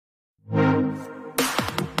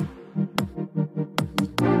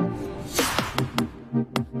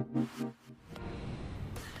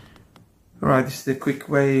Right, this is the quick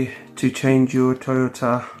way to change your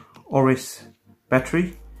Toyota Auris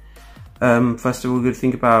battery. First of all, we're going to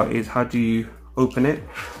think about is how do you open it.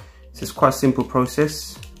 So it's quite a simple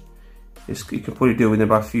process. You can probably do it within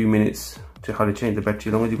about a few minutes to how to change the battery,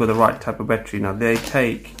 as long as you've got the right type of battery. Now they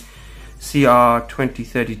take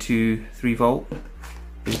CR2032 3 volt.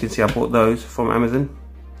 As you can see, I bought those from Amazon.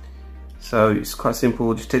 So it's quite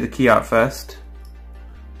simple. Just take the key out first,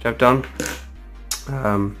 which I've done.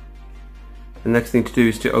 The next thing to do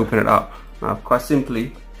is to open it up. Now, quite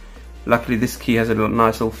simply, luckily this key has a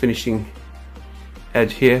nice little finishing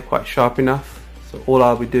edge here, quite sharp enough. So all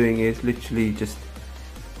I'll be doing is literally just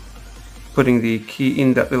putting the key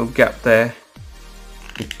in that little gap there.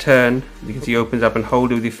 You turn, you can see it opens up, and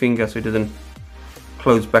hold it with your finger so it doesn't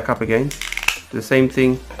close back up again. Do the same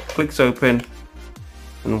thing, clicks open,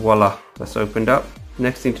 and voila, that's opened up.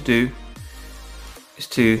 Next thing to do is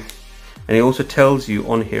to, and it also tells you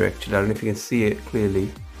on here, actually, I don't know if you can see it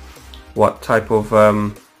clearly, what type of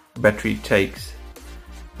battery it takes,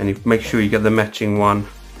 and you make sure you get the matching one.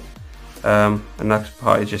 The next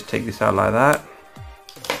part is just take this out like that,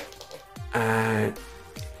 and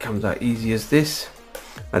it comes out easy as this.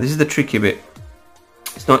 Now this is the tricky bit.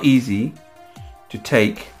 It's not easy to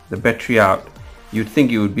take the battery out. You'd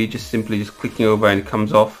think it would be just simply just clicking over and it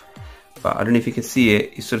comes off, but I don't know if you can see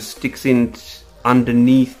it, it sort of sticks in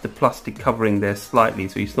underneath the plastic covering there slightly,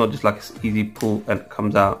 so it's not just like an easy pull and it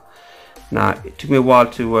comes out. Now it took me a while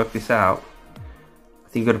to work this out. I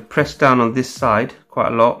think you've got to press down on this side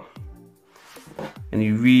quite a lot, and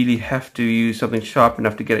you really have to use something sharp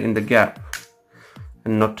enough to get it in the gap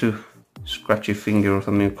and not to scratch your finger or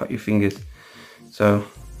something, or cut your fingers. So,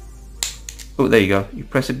 oh, there you go. You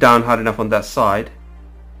press it down hard enough on that side,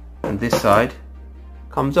 and this side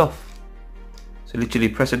comes off. So literally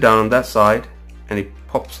press it down on that side and it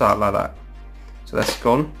pops out like that. So that's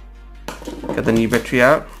gone. Get the new battery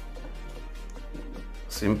out.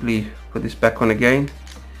 Simply put this back on again.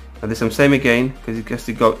 Now this I'm same again, because it has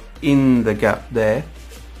to go in the gap there.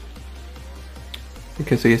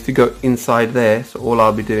 Okay, so it has to go inside there. So all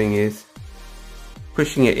I'll be doing is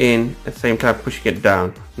pushing it in, at the same time pushing it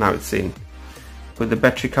down. Now it's in. Put the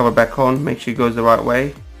battery cover back on, make sure it goes the right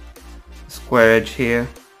way. Square edge here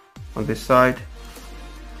on this side.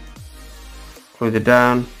 Close it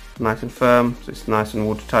down, nice and firm, so it's nice and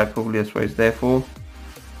watertight, probably that's what it's there for.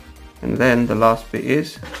 And then the last bit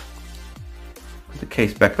is put the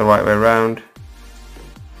case back the right way around.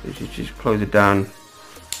 So you just close it down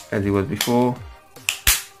as it was before,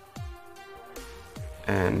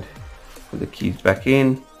 and put the keys back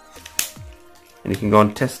in, and you can go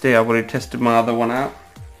and test it. I've already tested my other one out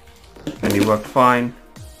and it worked fine.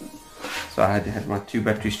 So I had to have my two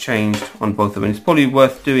batteries changed on both of them. It's probably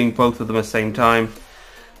worth doing both of them at the same time,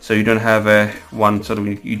 so you don't have one sort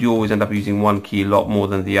of, you do always end up using one key a lot more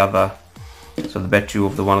than the other, so the battery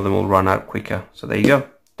of the one of them will run out quicker. So there you go,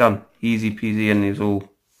 done, easy peasy, and it's all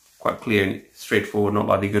quite clear and straightforward, not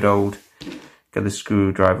like the good old get the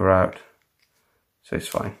screwdriver out. So it's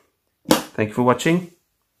fine. Thank you for watching.